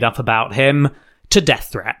songs made up about him to death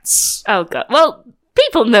threats. Oh, God. Well,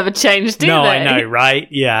 people never change, do they? No, I know, right?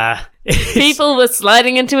 Yeah. People were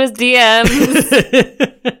sliding into his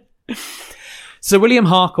DMs. Sir William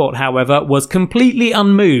Harcourt, however, was completely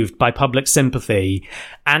unmoved by public sympathy,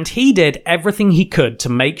 and he did everything he could to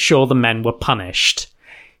make sure the men were punished.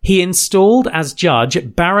 He installed as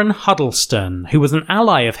judge Baron Huddleston, who was an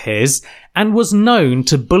ally of his and was known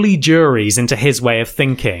to bully juries into his way of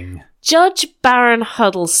thinking. Judge Baron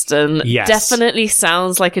Huddleston definitely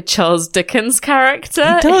sounds like a Charles Dickens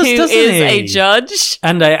character does, who is a judge.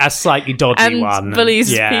 And a slightly dodgy one. And bullies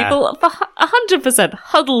people. 100%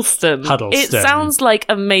 Huddleston. It sounds like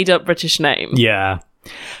a made-up British name. Yeah.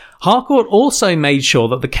 Harcourt also made sure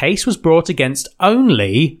that the case was brought against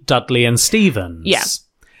only Dudley and Stevens. Yeah.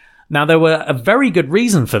 Now, there were a very good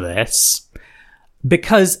reason for this,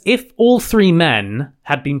 because if all 3 men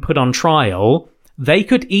had been put on trial, they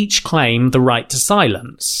could each claim the right to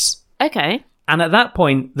silence. Okay. And at that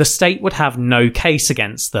point, the state would have no case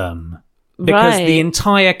against them. Because the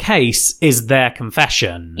entire case is their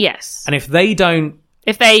confession. Yes. And if they don't...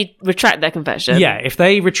 If they retract their confession. Yeah, if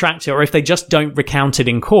they retract it, or if they just don't recount it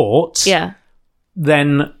in court... Yeah.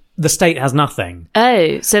 Then the state has nothing.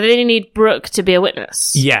 Oh, so they only need Brooke to be a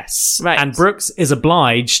witness. Yes. Right. And Brooks is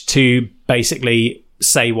obliged to basically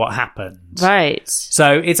say what happened. Right.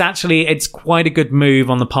 So it's quite a good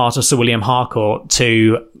move on the part of Sir William Harcourt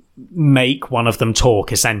to make one of them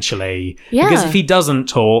talk, essentially. Yeah. Because if he doesn't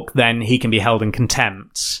talk, then he can be held in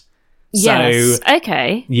contempt. Yes. So,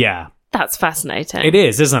 okay. yeah. That's fascinating. It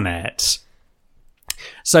is, isn't it?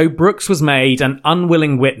 So Brooks was made an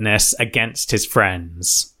unwilling witness against his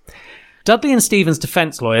friends. Dudley and Stevens'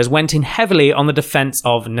 defense lawyers went in heavily on the defense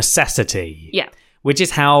of necessity. Yeah. Which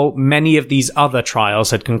is how many of these other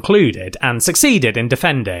trials had concluded and succeeded in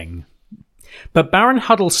defending. But Baron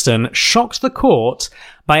Huddleston shocked the court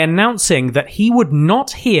by announcing that he would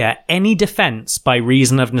not hear any defense by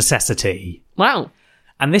reason of necessity. Wow.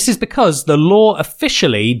 And this is because the law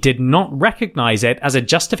officially did not recognize it as a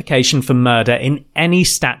justification for murder in any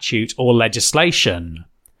statute or legislation.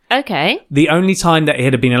 Okay. The only time that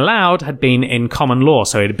it had been allowed had been in common law,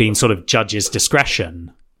 so it had been sort of judge's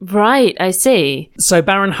discretion. Right, I see. So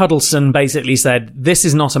Baron Huddleston basically said, this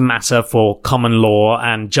is not a matter for common law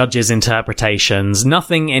and judges' interpretations.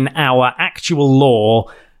 Nothing in our actual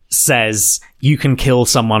law says you can kill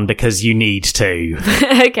someone because you need to.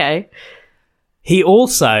 Okay. He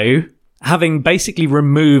also, having basically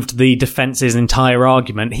removed the defense's entire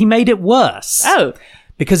argument, he made it worse. Oh.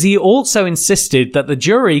 Because he also insisted that the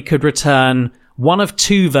jury could return one of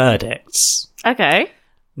two verdicts. Okay.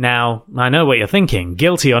 Now, I know what you're thinking.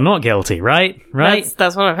 Guilty or not guilty, right? Right?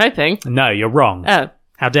 That's what I'm hoping. No, you're wrong. Oh.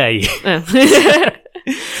 How dare you? Oh.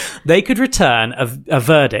 They could return a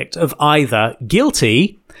verdict of either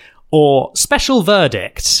guilty or special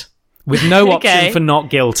verdict with no option for not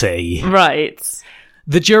guilty. Right.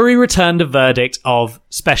 The jury returned a verdict of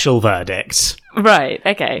special verdict. Right,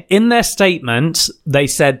 okay. In their statement, they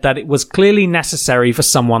said that it was clearly necessary for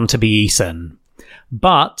someone to be eaten,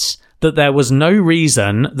 but that there was no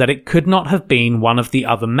reason that it could not have been one of the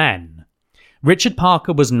other men. Richard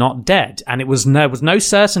Parker was not dead, and there was no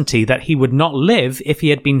certainty that he would not live if he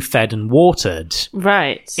had been fed and watered.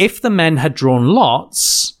 Right. If the men had drawn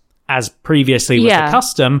lots, as previously was the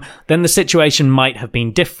custom, then the situation might have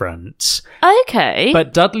been different. Okay.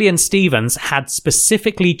 But Dudley and Stevens had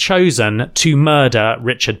specifically chosen to murder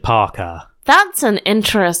Richard Parker. That's an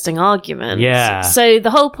interesting argument. Yeah. So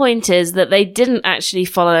the whole point is that they didn't actually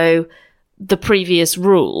follow the previous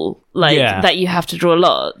rule, that you have to draw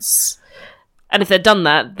lots. And if they'd done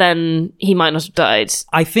that, then he might not have died.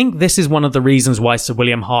 I think this is one of the reasons why Sir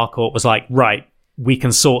William Harcourt was like, right, we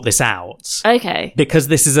can sort this out. Okay. Because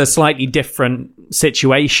this is a slightly different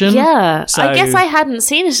situation. Yeah. So, I guess I hadn't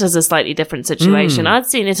seen it as a slightly different situation. I'd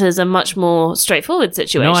seen it as a much more straightforward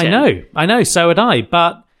situation. No, I know. So had I.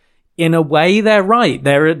 But in a way, they're right.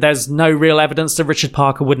 There's no real evidence that Richard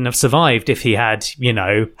Parker wouldn't have survived if he had,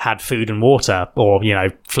 had food and water or,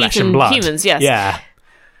 flesh and blood. Humans, yes. Yeah.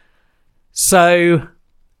 So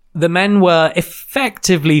the men were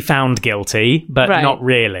effectively found guilty, but not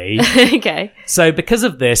really. Okay. So because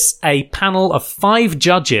of this, a panel of 5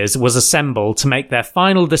 judges was assembled to make their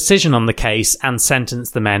final decision on the case and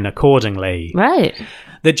sentence the men accordingly. Right.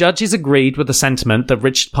 The judges agreed with the sentiment that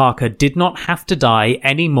Richard Parker did not have to die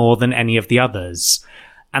any more than any of the others.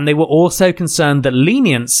 And they were also concerned that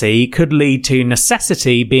leniency could lead to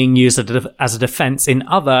necessity being used as a defense in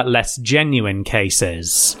other, less genuine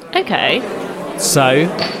cases. Okay. So,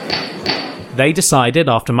 they decided,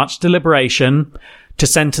 after much deliberation, to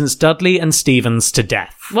sentence Dudley and Stevens to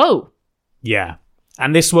death. Whoa. Yeah.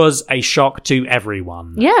 And this was a shock to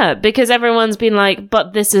everyone. Yeah, because everyone's been like,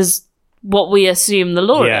 but this is what we assume the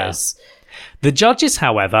law is. The judges,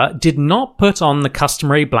 however, did not put on the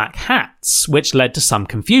customary black hats, which led to some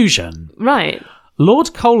confusion. Right.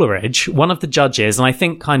 Lord Coleridge, one of the judges, and I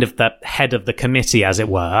think kind of the head of the committee, as it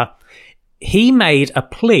were, he made a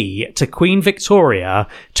plea to Queen Victoria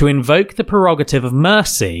to invoke the prerogative of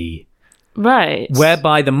mercy. Right.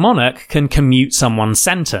 Whereby the monarch can commute someone's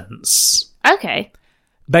sentence. Okay.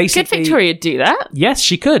 Basically, could Victoria do that? Yes,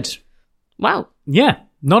 she could. Wow. Yeah.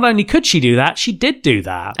 Not only could she do that, she did do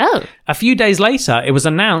that. Oh. A few days later, it was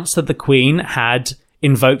announced that the Queen had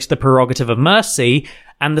invoked the prerogative of mercy,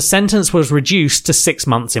 and the sentence was reduced to 6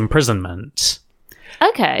 months' imprisonment.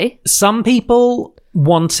 Okay. Some people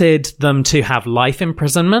wanted them to have life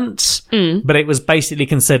imprisonment, but it was basically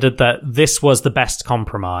considered that this was the best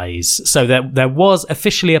compromise. So there was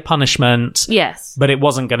officially a punishment, yes, but it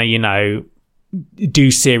wasn't going to,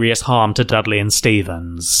 do serious harm to Dudley and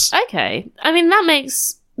Stevens. Okay. I mean,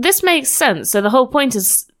 this makes sense. So the whole point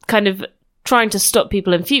is kind of trying to stop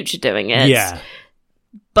people in future doing it. Yeah.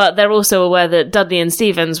 But they're also aware that Dudley and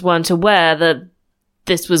Stevens weren't aware that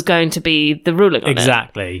this was going to be the ruling on it.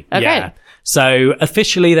 Exactly. Okay. Yeah. So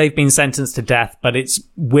officially they've been sentenced to death, but it's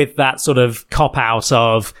with that sort of cop-out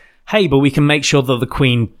of, hey, but we can make sure that the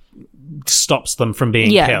Queen stops them from being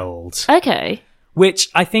killed. Okay. Which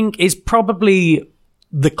I think is probably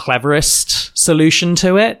the cleverest solution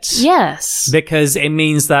to it. Yes. Because it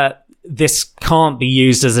means that this can't be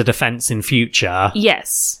used as a defense in future.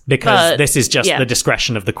 Yes. Because this is just the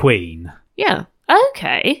discretion of the Queen. Yeah.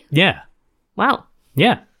 Okay. Yeah. Wow.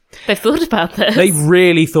 Yeah. They've thought about this. They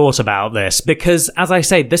really thought about this because, as I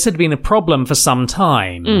say, this had been a problem for some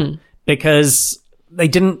time because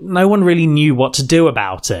no one really knew what to do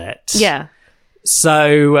about it. Yeah.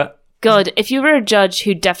 So... God, if you were a judge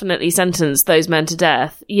who definitely sentenced those men to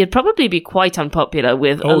death, you'd probably be quite unpopular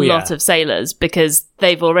with a lot of sailors because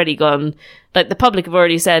they've already gone... Like, the public have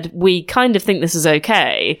already said, we kind of think this is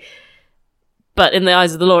okay, but in the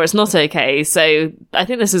eyes of the law, it's not okay. So I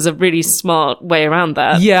think this is a really smart way around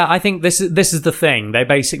that. Yeah, I think this is the thing. They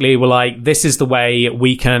basically were like, this is the way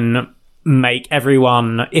we can make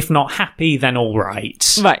everyone, if not happy, then all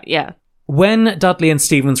right. Right, yeah. When Dudley and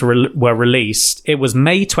Stephens were released, it was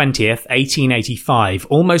May 20th, 1885,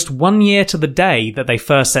 almost 1 year to the day that they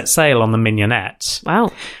first set sail on the Mignonette.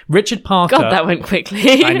 Wow. Richard Parker... God, that went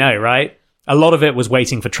quickly. I know, right? A lot of it was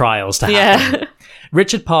waiting for trials to happen. Yeah.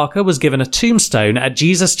 Richard Parker was given a tombstone at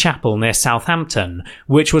Jesus Chapel near Southampton,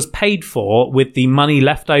 which was paid for with the money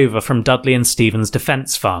left over from Dudley and Stephens'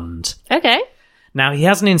 defence fund. Okay. Now, he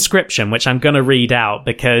has an inscription, which I'm going to read out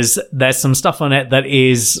because there's some stuff on it that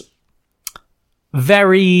is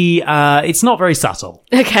very... it's not very subtle.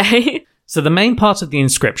 Okay. So the main part of the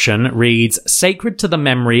inscription reads, "Sacred to the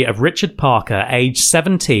memory of Richard Parker, aged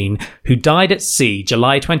 17, who died at sea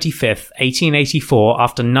July 25th, 1884,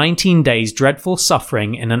 after 19 days' dreadful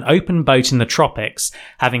suffering in an open boat in the tropics,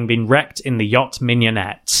 having been wrecked in the yacht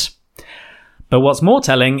Mignonette." But what's more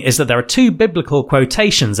telling is that there are two biblical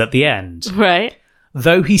quotations at the end. Right.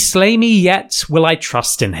 "Though he slay me, yet will I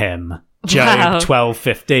trust in him." Job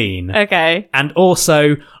 12:15. Okay. And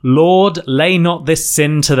also, "Lord, lay not this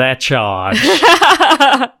sin to their charge."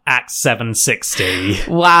 Acts 7:60.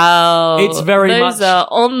 Wow. It's very much... Those are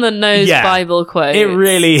on-the-nose Bible quotes. It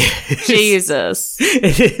really is. Jesus.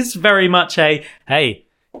 It is very much a, hey,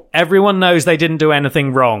 everyone knows they didn't do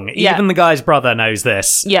anything wrong. Yeah. Even the guy's brother knows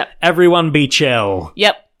this. Yep. Everyone be chill.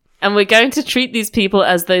 Yep. And we're going to treat these people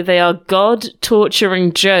as though they are God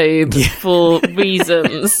torturing Job for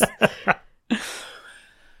reasons.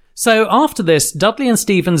 So after this, Dudley and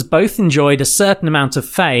Stephens both enjoyed a certain amount of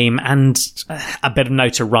fame and a bit of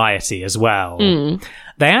notoriety as well.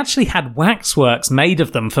 They actually had waxworks made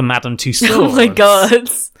of them for Madame Tussauds. Oh my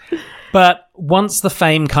God. But once the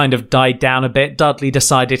fame kind of died down a bit, Dudley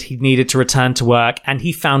decided he needed to return to work, and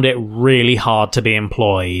he found it really hard to be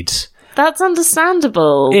employed. That's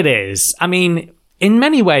understandable. It is. I mean, in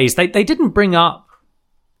many ways, they didn't bring up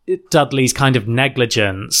Dudley's kind of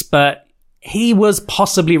negligence, but he was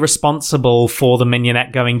possibly responsible for the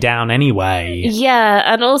Mignonette going down anyway. Yeah,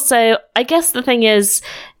 and also, I guess the thing is,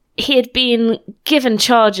 he had been given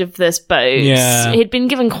charge of this boat. Yeah. He'd been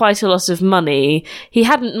given quite a lot of money. He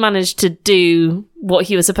hadn't managed to do what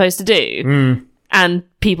he was supposed to do. And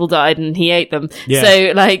people died and he ate them. Yeah.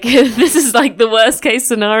 So, like, this is like the worst case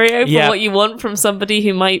scenario for what you want from somebody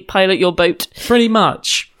who might pilot your boat. Pretty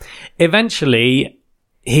much. Eventually,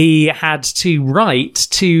 he had to write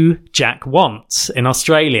to Jack Want in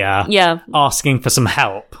Australia. Yeah. Asking for some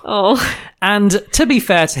help. Oh. And to be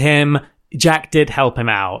fair to him, Jack did help him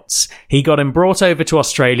out. He got him brought over to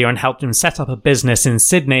Australia and helped him set up a business in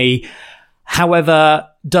Sydney. However,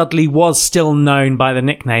 Dudley was still known by the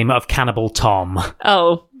nickname of Cannibal Tom.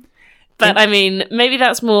 Oh. But, I mean, maybe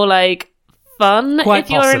that's more like fun Quite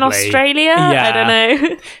if you're in Australia. Yeah. I don't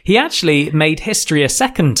know. He actually made history a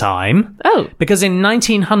second time. Oh. Because in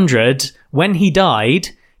 1900, when he died,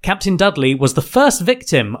 Captain Dudley was the first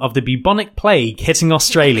victim of the bubonic plague hitting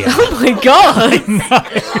Australia. Oh my God.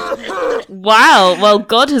 Wow. Well,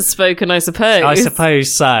 God has spoken, I suppose. I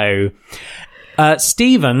suppose so.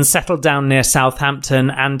 Stephens settled down near Southampton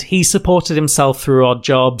and he supported himself through odd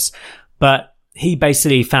jobs, but he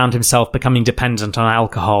basically found himself becoming dependent on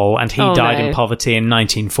alcohol and he died in poverty in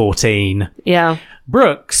 1914. Yeah.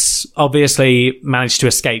 Brooks obviously managed to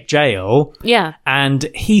escape jail. Yeah. And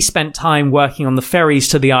he spent time working on the ferries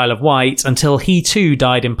to the Isle of Wight until he too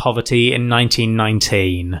died in poverty in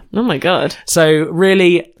 1919. Oh my God. So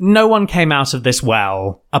really, no one came out of this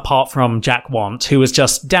well, apart from Jack Want, who was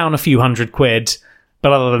just down a few £100,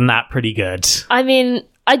 but other than that, pretty good. I mean,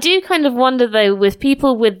 I do kind of wonder though, with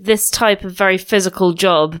people with this type of very physical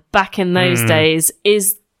job back in those days,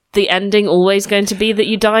 is the ending always going to be that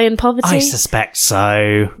you die in poverty? I suspect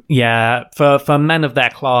so. Yeah, for men of their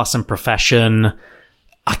class and profession,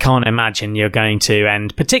 I can't imagine you're going to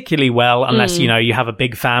end particularly well unless, you have a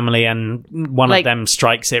big family and one of them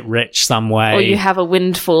strikes it rich some way. Or you have a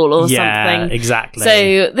windfall or something. Yeah, exactly.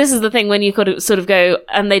 So this is the thing, when you sort of go,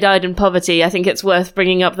 and they died in poverty, I think it's worth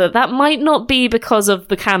bringing up that might not be because of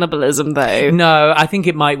the cannibalism, though. No, I think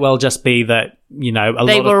it might well just be that,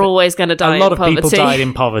 they were always going to die in poverty. A lot of people died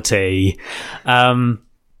in poverty.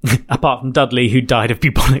 Apart from Dudley, who died of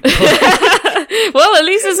bubonic plague. Well, at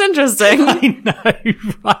least it's interesting. I know,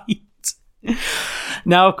 right?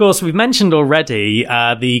 Now, of course, we've mentioned already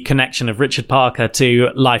the connection of Richard Parker to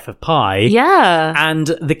Life of Pi. Yeah. And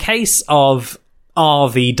the case of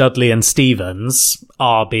R.V. Dudley and Stevens,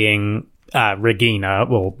 R being Regina,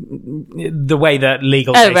 well, the way that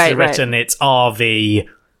legal case is written, it's R.V.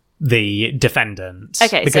 the defendant.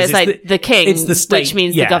 Okay, because so it's the king, it's the state, which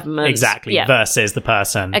means the government. Exactly, versus the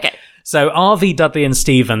person. Okay. So R.V. Dudley and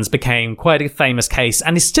Stevens became quite a famous case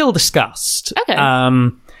and is still discussed. Okay.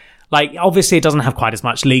 Obviously it doesn't have quite as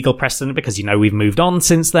much legal precedent because, we've moved on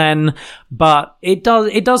since then, but it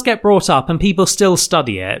does get brought up and people still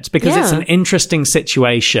study it because it's an interesting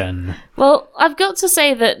situation. Well, I've got to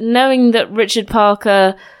say that knowing that Richard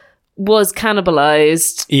Parker was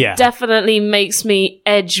cannibalized definitely makes me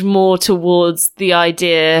edge more towards the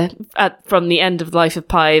idea from the end of Life of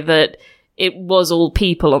Pi that it was all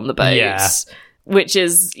people on the boats, which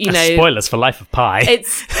is, spoilers for Life of Pi.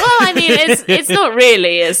 It's not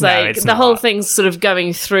really. It's it's the whole thing's sort of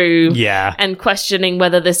going through and questioning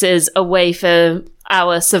whether this is a way for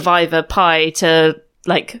our survivor Pi to,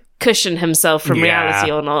 cushion himself from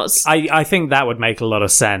reality or not. I think that would make a lot of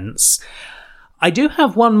sense. I do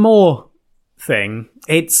have one more thing.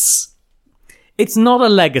 It's not a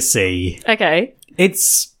legacy. Okay.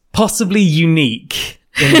 It's possibly unique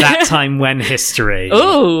in that time when history.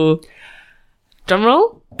 Ooh. Drum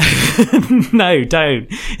roll? No,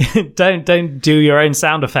 don't. Don't do your own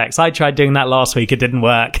sound effects. I tried doing that last week. It didn't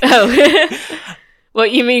work. Oh.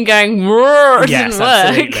 What, you mean going roar? Yes, didn't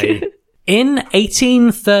work? absolutely. In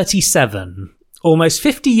 1837, almost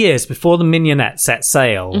 50 years before the Mignonette set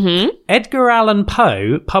sail, Edgar Allan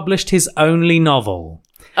Poe published his only novel.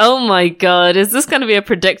 Oh my god, is this going to be a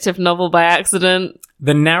predictive novel by accident?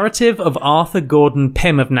 The narrative of Arthur Gordon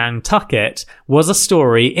Pym of Nantucket was a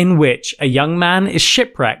story in which a young man is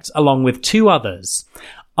shipwrecked along with two others.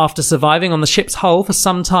 After surviving on the ship's hull for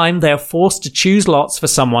some time, they are forced to choose lots for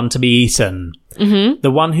someone to be eaten.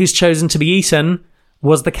 The one who's chosen to be eaten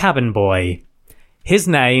was the cabin boy. His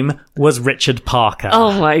name was Richard Parker.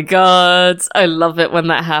 Oh my god. I love it when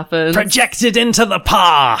that happens. Projected into the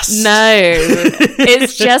past. No.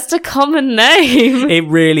 It's just a common name. It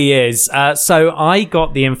really is. So I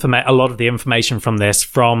got a lot of the information from this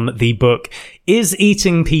from the book Is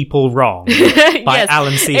Eating People Wrong? By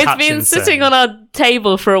Alan C. Hutchinson. It's been sitting on our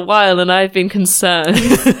table for a while and I've been concerned.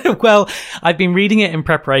 Well, I've been reading it in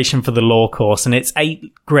preparation for the law course, and it's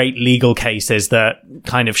 8 great legal cases that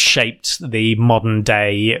kind of shaped the modern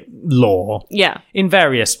day law. Yeah. In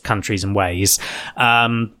various countries and ways.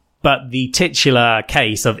 But the titular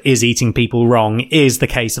case of Is Eating People Wrong is the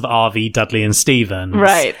case of R.V. Dudley and Stevens.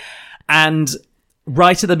 Right. And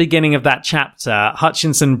right at the beginning of that chapter,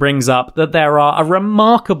 Hutchinson brings up that there are a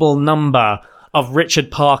remarkable number of Richard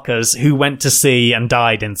Parkers who went to sea and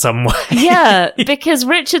died in some way. Yeah, because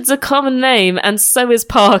Richard's a common name and so is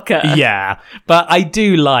Parker. Yeah, but I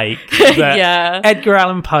do like that Edgar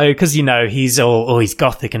Allan Poe, because, he's he's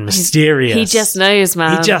gothic and mysterious. He just knows,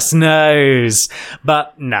 man. He just knows.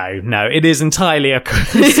 But no, it is entirely a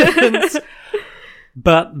coincidence.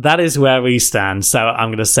 But that is where we stand. So I'm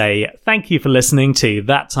going to say thank you for listening to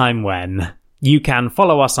That Time When. You can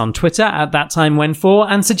follow us on Twitter at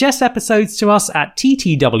ThatTimeWhen4 and suggest episodes to us at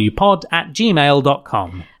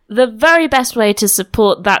ttwpod@gmail.com. The very best way to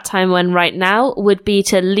support That Time When right now would be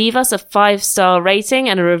to leave us a 5-star rating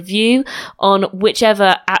and a review on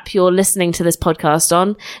whichever app you're listening to this podcast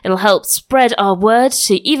on. It'll help spread our word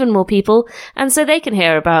to even more people, and so they can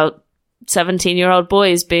hear about 17-year-old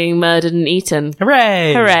boys being murdered and eaten.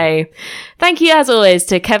 Hooray! Hooray. Thank you, as always,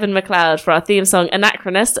 to Kevin MacLeod for our theme song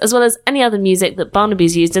Anachronist, as well as any other music that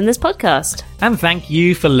Barnaby's used in this podcast. And thank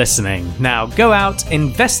you for listening. Now go out,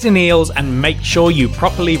 invest in eels, and make sure you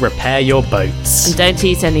properly repair your boats. And don't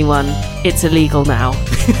eat anyone. It's illegal now.